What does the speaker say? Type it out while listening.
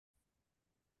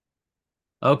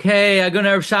Okay, Agun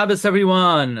Erev Shabbos,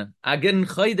 everyone. Agun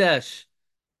Chodesh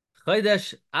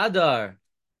Adar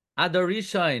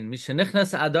Rishon,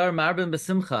 Mishenichnas Adar Marbin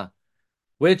Besimcha,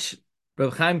 which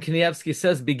Reb Chaim Kanievsky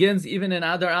says begins even in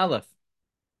Adar Aleph.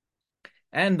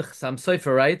 And the Chassam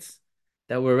Sofer writes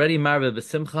that we're already Marbin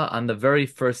Besimcha on the very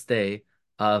first day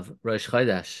of Rosh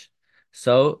Chodesh.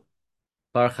 So,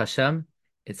 Baruch Hashem,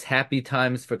 it's happy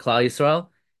times for Klal Yisrael,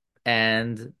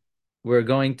 and we're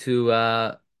going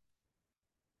to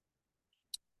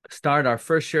start our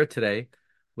first year today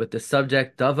with the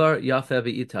subject Davar,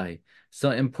 Yafeh, Itai. So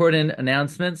important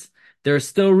announcements. There's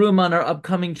still room on our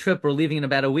upcoming trip. We're leaving in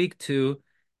about a week to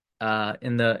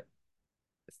in the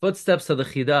footsteps of the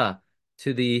Chida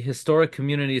to the historic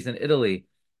communities in Italy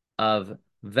of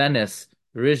Venice,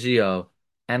 Reggio,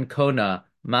 Ancona,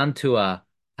 Mantua,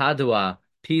 Padua,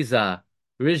 Pisa,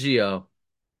 Reggio.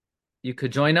 You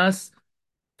could join us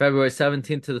February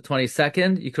 17th to the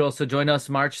 22nd. You could also join us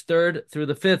March 3rd through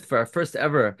the 5th for our first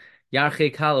ever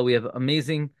Yarchei Kala. We have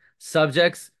amazing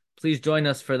subjects. Please join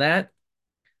us for that.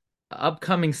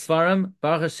 Upcoming Svarim,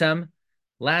 Baruch Hashem.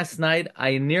 Last night,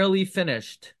 I nearly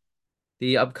finished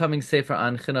the upcoming Sefer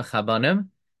on Chinuch Habanim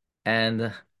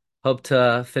and hope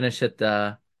to finish it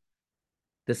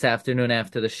this afternoon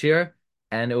after the Shir.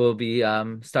 And it will be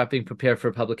start being prepared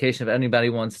for publication. If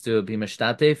anybody wants to be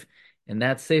Mishtatev in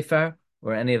that Sefer,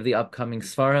 or any of the upcoming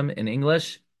Svarim in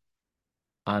English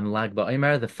on Lag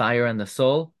BaOmer, The Fire and the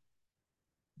Soul.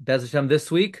 Bez Hashem,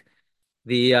 this week,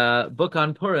 the book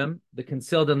on Purim, The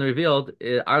Concealed and the Revealed,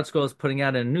 Art Scroll is putting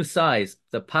out a new size,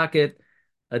 the pocket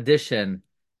edition.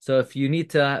 So if you need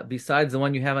to, besides the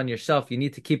one you have on your shelf, you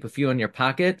need to keep a few in your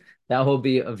pocket, that will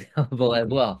be available as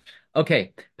well.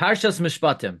 Okay, Parshas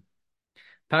Mishpatim.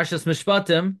 Parshas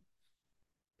Mishpatim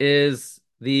is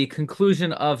the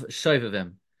conclusion of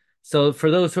Shovavim. So for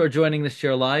those who are joining this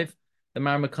year live, the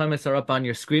Marmakomis are up on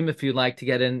your screen. If you'd like to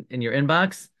get in your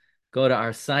inbox, go to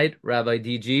our site,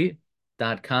 rabbidg.com,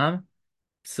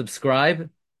 subscribe,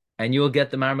 and you will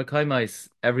get the Marmakomis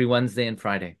every Wednesday and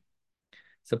Friday.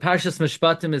 So Parshas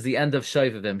Mishpatim is the end of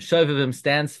Shovavim. Shovavim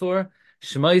stands for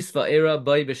Shmois Va'era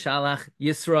Boi B'Shalach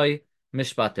Yisroi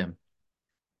Mishpatim.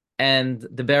 And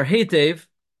the Ber Hetev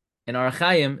in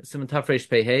Arachayim, Siman Tafresh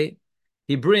Pehei,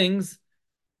 he brings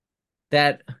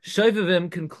that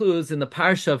Shovavim concludes in the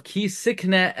parsha of Ki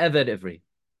Sikne Eved Ivri.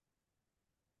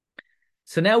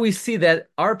 So now we see that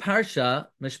our parsha,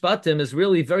 Mishpatim, is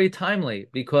really very timely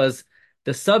because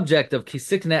the subject of Ki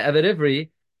Sikne Eved Ivri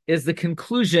is the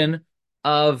conclusion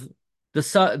of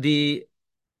the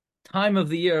time of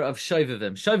the year of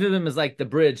Shovavim. Shovavim is like the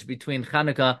bridge between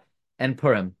Chanukah and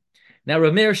Purim. Now,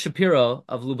 Rameir Shapiro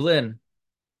of Lublin,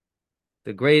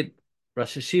 the great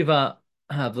Rosh Hashiva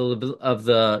of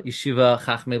the Yeshiva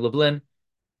Chachmei Lublin,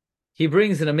 he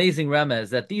brings an amazing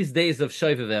remez that these days of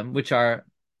Shovavim, which are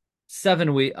 6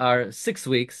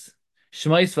 weeks,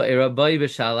 Shmois Va'era Boi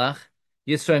B'Shalach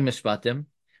Yisroi Mishpatim,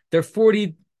 they're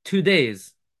 42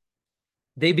 days.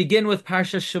 They begin with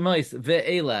Parshas Shmois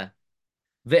Ve'ela.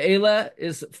 Ve'ela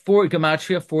is for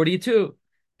Gematria 42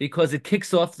 because it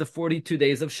kicks off the 42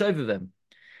 days of Shovavim.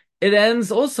 It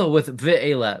ends also with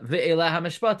Ve'ela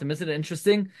HaMishpatim. Isn't it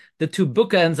interesting? The two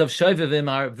bookends of Shovavim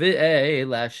are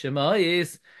Ve'ela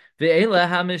Shemais, Ve'ela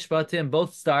HaMishpatim.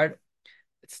 Both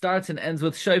it starts and ends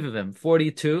with Shovavim.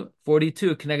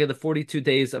 42, connected the 42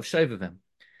 days of Shovavim.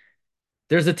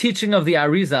 There's a teaching of the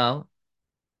Arizal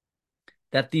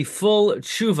that the full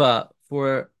tshuva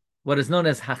for what is known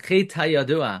as Hachet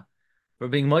HaYadua, for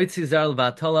being Moitzi Zar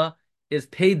L'Vatala, is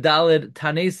Pei Daled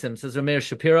Tanesim, says Rameir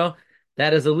Shapiro.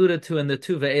 That is alluded to in the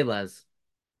two Ve'elas.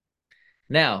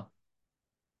 Now,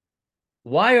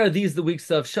 why are these the weeks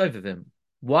of Shovavim?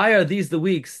 Why are these the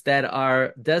weeks that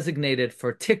are designated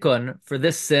for tikkun, for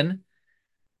this sin?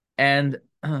 And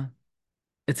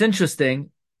it's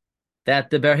interesting that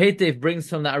the Ber Hetev brings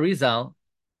from the Arizal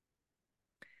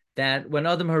that when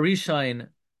Adam Harishon,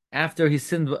 after he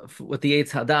sinned with the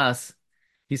Eitz Hadas,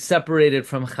 he separated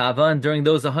from Chava, and during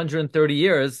those 130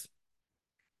 years,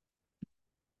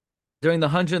 during the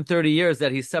 130 years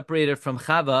that he separated from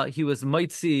Chava, he was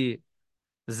Moitzi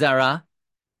Zara,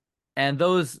 and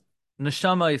those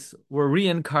neshamas were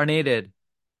reincarnated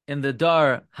in the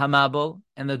Dar Hamabel,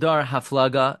 and the Dar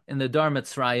Haflaga, in the Dar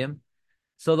Mitzrayim.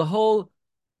 So the whole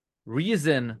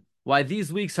reason why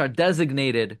these weeks are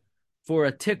designated for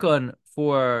a tikkun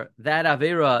for that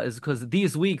Avera is because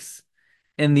these weeks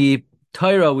in the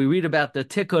Torah, we read about the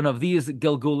tikkun of these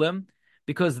Gilgulim,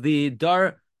 because the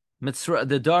Dar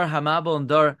Hamabel and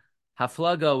Dar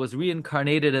Haflaga was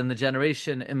reincarnated in the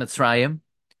generation in Mitzrayim.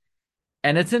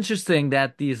 And it's interesting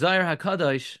that the Zohar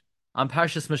HaKadosh on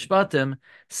Parshas Mishpatim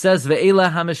says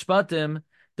Ve'ela HaMishpatim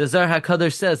the Zohar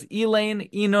HaKadosh says, Elaine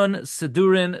Inon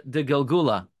Sidurin de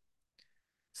Gilgula.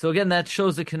 So again, that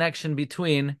shows a connection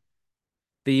between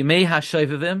the Yemei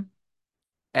HaShovevim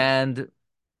and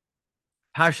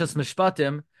Parshas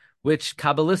Mishpatim, which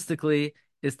Kabbalistically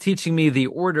is teaching me the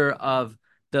order of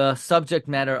the subject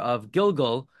matter of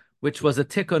Gilgul, which was a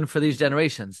tikkun for these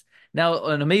generations. Now,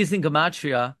 an amazing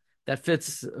gematria that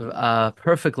fits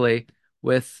perfectly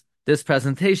with this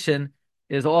presentation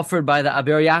is offered by the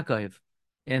Aber Yaakov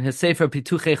in his Sefer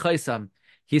Pituchei Chaisam.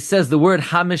 He says the word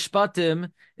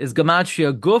HaMishpatim is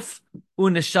gematria guf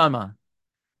uneshama,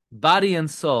 body and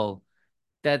soul.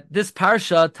 That this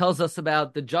parsha tells us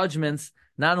about the judgments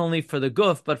not only for the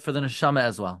guf but for the neshama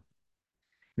as well.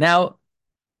 Now,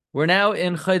 we're now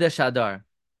in Chodesh Adar,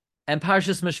 and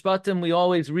Parshas Mishpatim we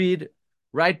always read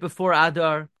right before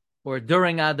Adar or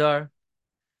during Adar.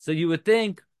 So you would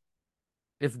think,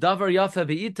 if Davar Yafeh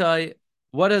B'itai,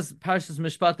 what does Parshas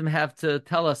Mishpatim have to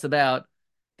tell us about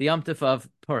the Yom Tov of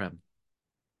Purim?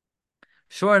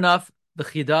 Sure enough, the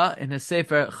Chida in his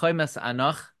Sefer Chomes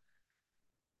Anoch,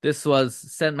 this was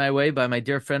sent my way by my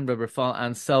dear friend Rabbi Rafal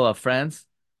Ansel of France.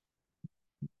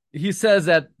 He says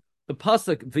that the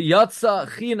pasuk V'yatsa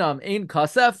Chinam Ein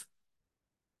Kasef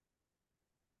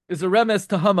is a remes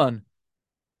to Haman.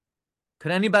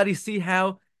 Could anybody see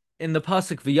how in the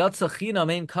pasuk V'yatsa Chinam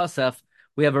Ein Kasef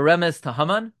we have a remes to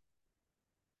Haman?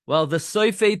 Well, the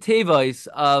Soifei Tevois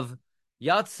of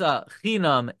Yatsa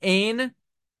Chinam Ein,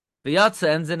 V'yatsa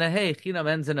ends in a hey, Chinam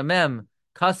ends in a mem,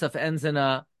 Kasef ends in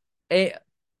a Ein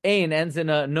ends in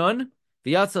a nun,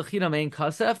 V'yatsa Chinam Ein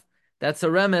Kasef, that's a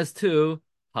remes to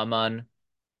Haman.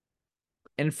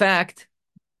 In fact,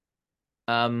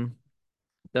 the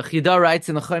Chida writes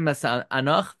in the Chomes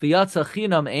Anoch, V'yatsa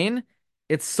Chinam Ein,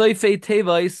 it's Soifei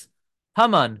Tevois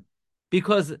Haman,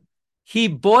 because he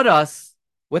bought us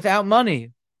without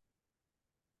money.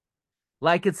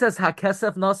 Like it says,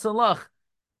 HaKesef Nasan Lach.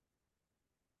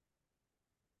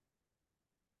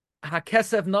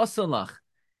 HaKesef Nasan Lach.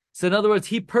 So in other words,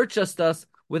 he purchased us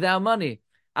without money.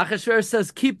 Achashverosh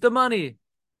says, keep the money.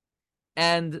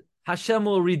 And Hashem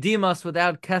will redeem us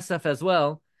without kesef as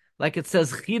well. Like it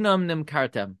says, Chinam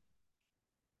Nimkartem.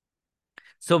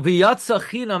 So V'yatsa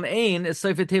Chinam Ein is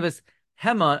Sofer Tevis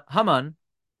Haman.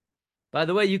 By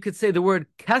the way, you could say the word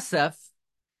kesef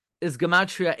is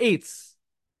gematria 8.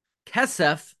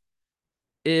 Kesef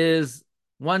is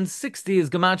 160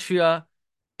 is gematria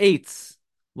 8.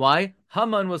 Why?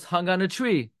 Haman was hung on a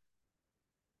tree.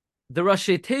 The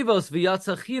Rashi Tevos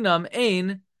V'yatsa Chinam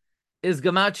Ein is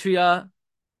gematria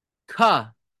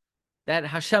ka, that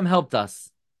Hashem helped us.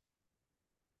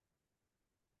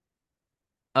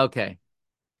 Okay.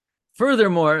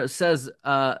 Furthermore, says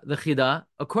the Chida,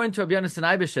 according to Rabbi Yonasan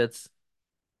Eibeshitz,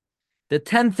 the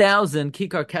 10,000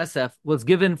 kikar kesef was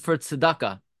given for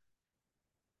tzedakah.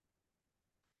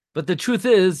 But the truth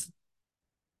is,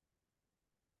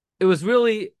 it was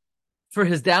really for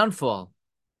his downfall.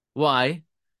 Why?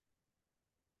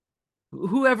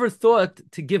 Whoever thought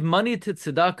to give money to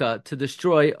tzedakah to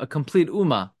destroy a complete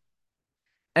ummah?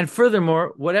 And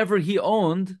furthermore, whatever he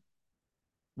owned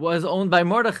was owned by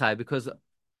Mordechai, because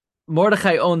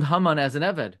Mordechai owned Haman as an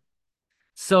Eved.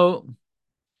 So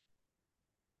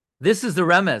this is the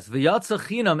remez. V'yatsa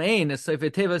chinam ein is Sefer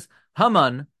Tevis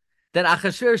Haman, that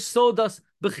Achashverosh sold us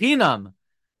b'chinam.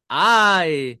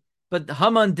 But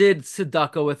Haman did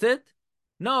tzedakah with it.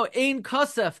 No, ein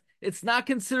kasef. It's not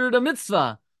considered a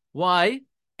mitzvah. Why?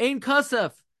 Ein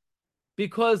kasef.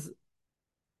 Because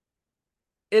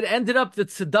it ended up that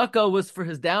tzedakah was for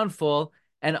his downfall,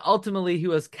 and ultimately he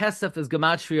was kesef as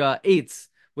gematria 8,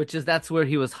 which is that's where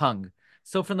he was hung.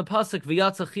 So from the pasuk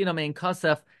v'yatsa chinam ein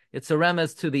kasef, it's a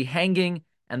remez to the hanging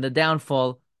and the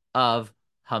downfall of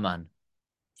Haman.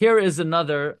 Here is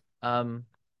another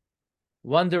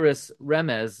wondrous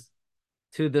remez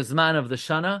to the Zman of the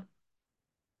Shana.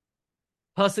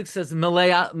 Pasuk says,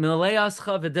 Mileascha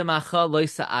v'demacha loy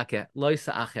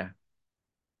sa'acher.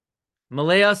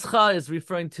 Mileascha is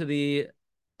referring to the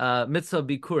mitzvah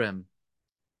Bikurim.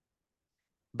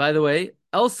 By the way,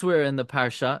 elsewhere in the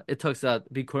Parsha, it talks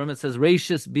about Bikurim. It says,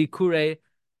 Reishis Bikure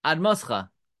ad Mascha.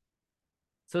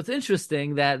 So it's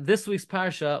interesting that this week's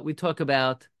Parsha, we talk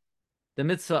about the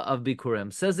mitzvah of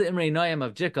Bikurim. Says the Imrei Noam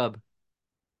of Jacob,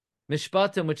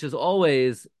 Mishpatim, which is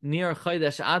always near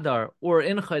Chodesh Adar or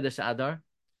in Chodesh Adar,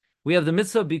 we have the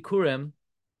mitzvah Bikurim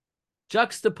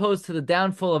juxtaposed to the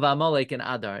downfall of Amalek in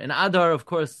Adar. In Adar, of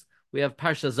course, we have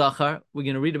Parsha Zachar. We're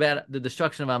going to read about the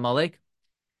destruction of Amalek.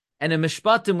 And in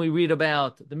Mishpatim, we read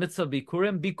about the mitzvah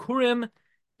Bikurim. Bikurim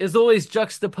is always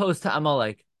juxtaposed to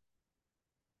Amalek.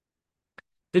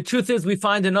 The truth is, we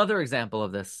find another example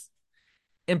of this.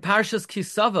 In Parshas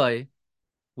Kisavai,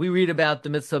 we read about the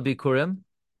mitzvah Bikurim.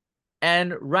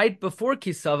 And right before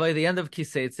Kisava, the end of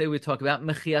Kiseitse, we talk about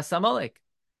Mechias Amalek.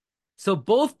 So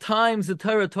both times the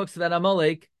Torah talks about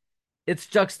Amalek, it's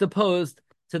juxtaposed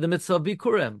to the mitzvah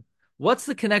Bikurim. What's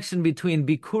the connection between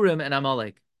Bikurim and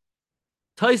Amalek?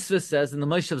 Tosfos says in the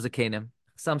Moshe of Zakenim,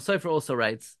 Sam Sofer also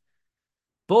writes,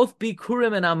 both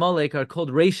Bikurim and Amalek are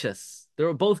called Rashis.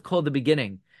 They're both called the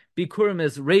beginning. Bikurim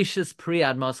is Rashis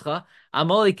Priyad Mascha.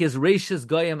 Amalek is Rashis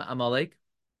Goyim Amalek.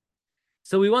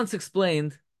 So we once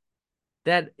explained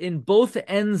that in both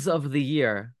ends of the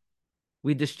year,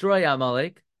 we destroy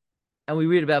Amalek and we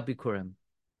read about Bikurim.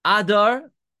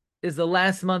 Adar is the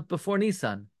last month before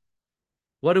Nisan.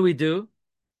 What do?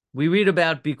 We read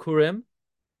about Bikurim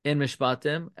in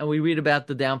Mishpatim and we read about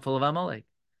the downfall of Amalek.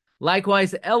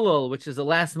 Likewise, Elul, which is the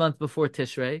last month before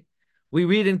Tishrei, we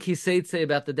read in Kiseitse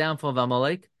about the downfall of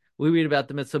Amalek. We read about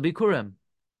the mitzvah Bikurim.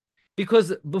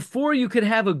 Because before you could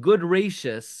have a good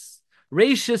Rashis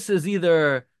is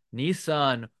either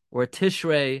Nisan or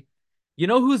Tishrei. You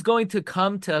know who's going to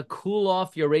come to cool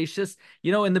off your Rashis?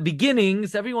 You know, in the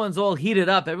beginnings, everyone's all heated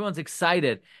up. Everyone's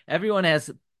excited. Everyone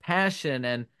has passion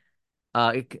and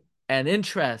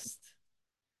interest.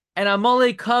 And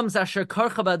Amalek comes, Asher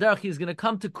Karcha Badarach, he's going to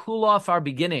come to cool off our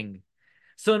beginning.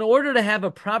 So in order to have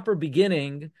a proper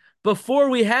beginning, before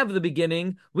we have the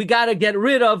beginning, we got to get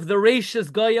rid of the Rashis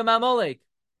Goyim Amalek.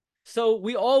 So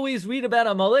we always read about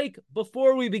Amalek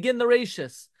before we begin the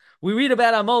Rashis. We read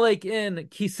about Amalek in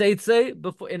Kiseitse,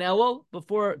 before in Elul,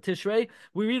 before Tishrei.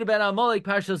 We read about Amalek,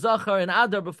 Parshas Zachar, and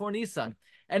Adar before Nisan.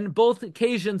 And both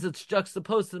occasions it's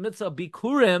juxtaposed to the mitzvah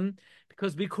Bikurim,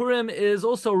 because Bikurim is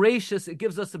also Rashis. It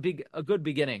gives us a good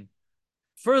beginning.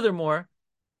 Furthermore,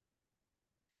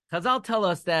 Chazal tell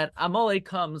us that Amalek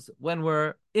comes when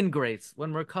we're ingrates,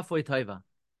 when we're kafoi taiva.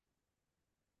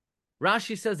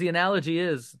 Rashi says the analogy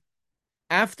is,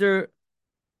 after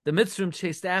the Mitzrim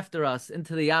chased after us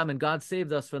into the Yam, and God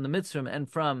saved us from the Mitzrim and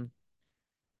from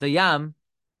the Yam.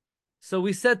 So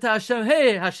we said to Hashem,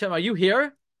 hey, Hashem, are you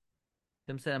here?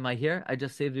 Hashem said, am I here? I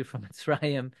just saved you from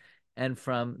Mitzrayim and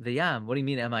from the Yam. What do you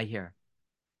mean, am I here?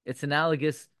 It's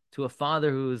analogous to a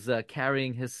father who's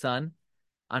carrying his son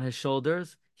on his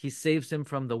shoulders. He saves him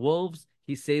from the wolves.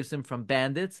 He saves him from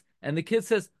bandits. And the kid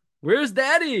says, where's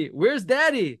daddy? Where's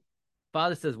daddy?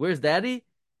 Father says, where's daddy?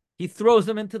 He throws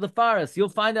him into the forest. You'll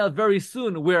find out very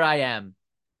soon where I am.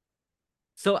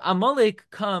 So Amalek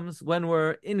comes when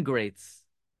we're ingrates.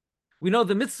 We know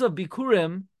the mitzvah of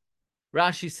Bikurim,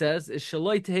 Rashi says, is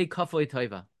Shaloi Tehei Kafoi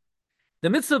Toiva.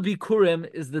 The mitzvah of Bikurim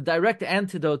is the direct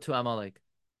antidote to Amalek.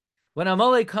 When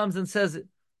Amalek comes and says,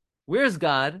 where's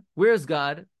God? Where's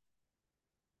God?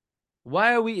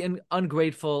 Why are we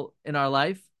ungrateful in our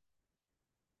life?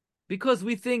 Because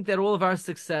we think that all of our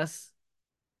success,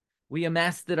 we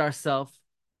amassed it ourselves.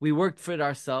 We worked for it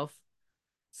ourselves.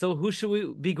 So who should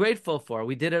we be grateful for?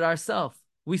 We did it ourselves.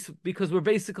 Because we're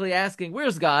basically asking,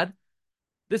 where's God?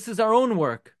 This is our own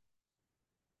work.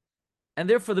 And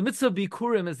therefore the mitzvah of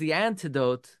Bikurim is the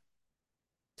antidote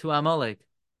to Amalek.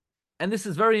 And this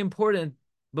is very important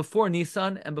before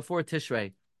Nisan and before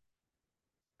Tishrei.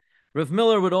 Rav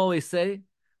Miller would always say,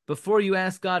 before you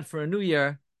ask God for a new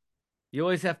year, you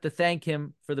always have to thank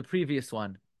him for the previous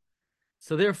one.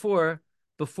 So therefore,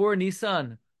 before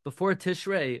Nisan, before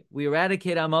Tishrei, we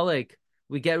eradicate Amalek,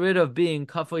 we get rid of being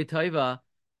Kafoi Taiva,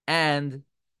 and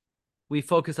we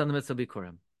focus on the mitzvah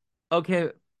Bikurim. Okay,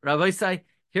 Rabbi Isai,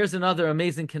 here's another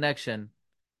amazing connection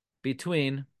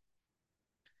between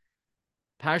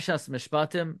Parshas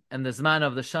Mishpatim and the Zman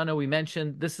of the Hashana. We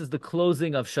mentioned this is the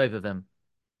closing of Shovavim.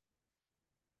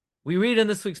 We read in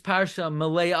this week's Parsha,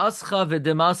 Malei Ascha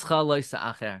v'Demascha loisa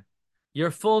acher. Your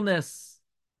fullness,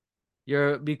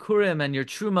 your Bikurim and your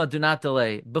Truma do not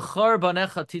delay. Bechar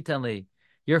banecha titenli.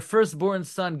 Your firstborn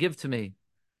son give to me.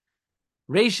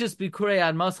 Reishis Bikurei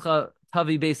ad mascha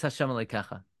tavi beis Hashem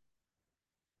alekecha.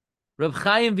 Reb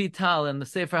Chaim Vital in the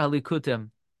Sefer Halikutim,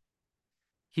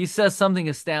 he says something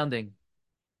astounding.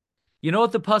 You know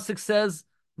what the pasuk says?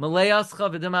 Malei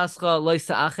Ascha v'Demascha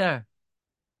loisa acher.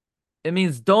 It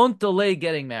means don't delay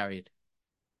getting married.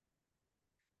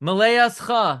 Malei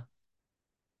Ascha.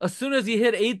 As soon as you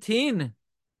hit 18,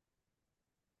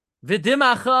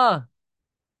 V'dimacha.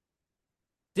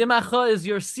 Dimacha is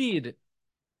your seed,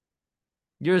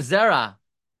 your zera.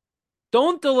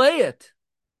 Don't delay it.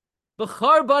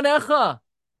 B'char banecha.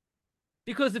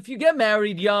 Because if you get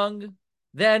married young,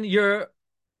 then your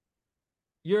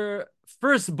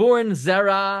firstborn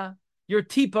zera, your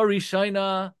tipa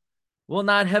rishona, will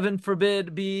not, heaven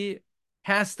forbid, be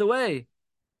passed away.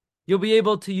 You'll be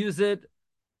able to use it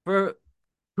for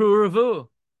Pru Revu.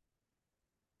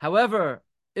 However,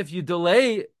 if you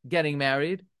delay getting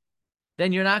married,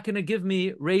 then you're not going to give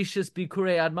me Reishis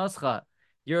Bikurei Ad Mascha,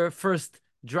 your first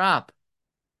drop.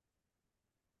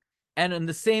 And in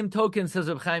the same token, says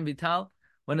Reb Chaim Vital,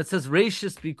 when it says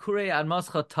Reishis Bikurei Ad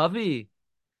Mascha Tavi,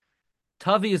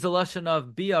 Tavi is a lashon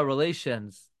of bia,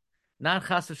 relations, not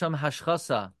Chas v'Shalom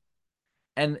hashchasa.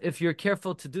 And if you're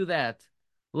careful to do that,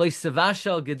 Lo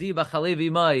Sevashel Gedi B'Chalev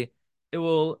Imai, it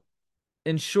will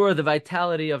ensure the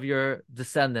vitality of your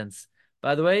descendants.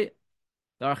 By the way,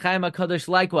 the Ohr HaChaim HaKadosh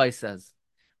likewise says,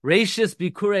 Reishis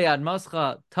Bikurei Ad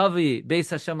Mascha Tavi Beis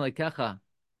Hashem Lekecha,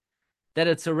 that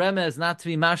it's a remez not to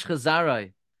be Mashcha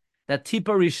Zarai, that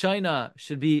Tipa Rishona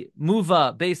should be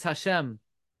Muva Beis Hashem.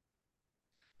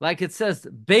 Like it says,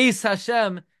 Beis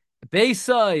Hashem,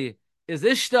 Beisai is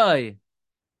Ishtai.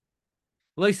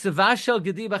 Lo Sevashel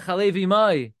Gedi B'Chalev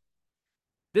Imai.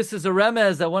 This is a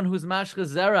remez that one who's Mashcha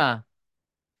Zera,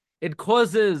 it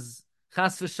causes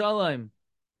Chas v'Shalom,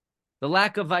 the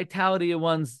lack of vitality of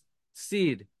one's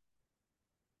seed.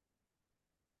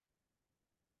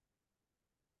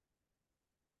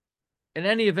 In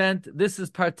any event, this is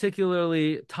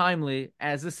particularly timely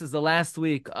as this is the last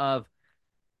week of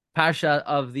Parsha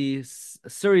of the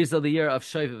series of the year of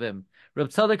Shovavim. Reb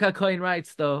Tzadok HaKohen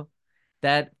writes, though,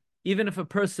 that even if a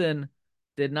person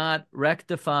did not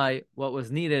rectify what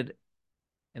was needed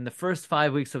in the first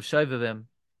 5 weeks of Shovavim,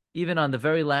 even on the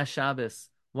very last Shabbos,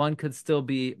 one could still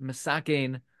be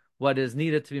misakein what is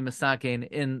needed to be misakein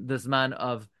in the Zman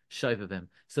of Shovavim.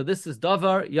 So this is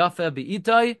Davar, Yafeh,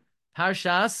 Be'itoi,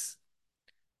 Parshas,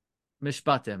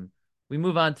 Mishpatim. We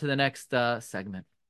move on to the next segment.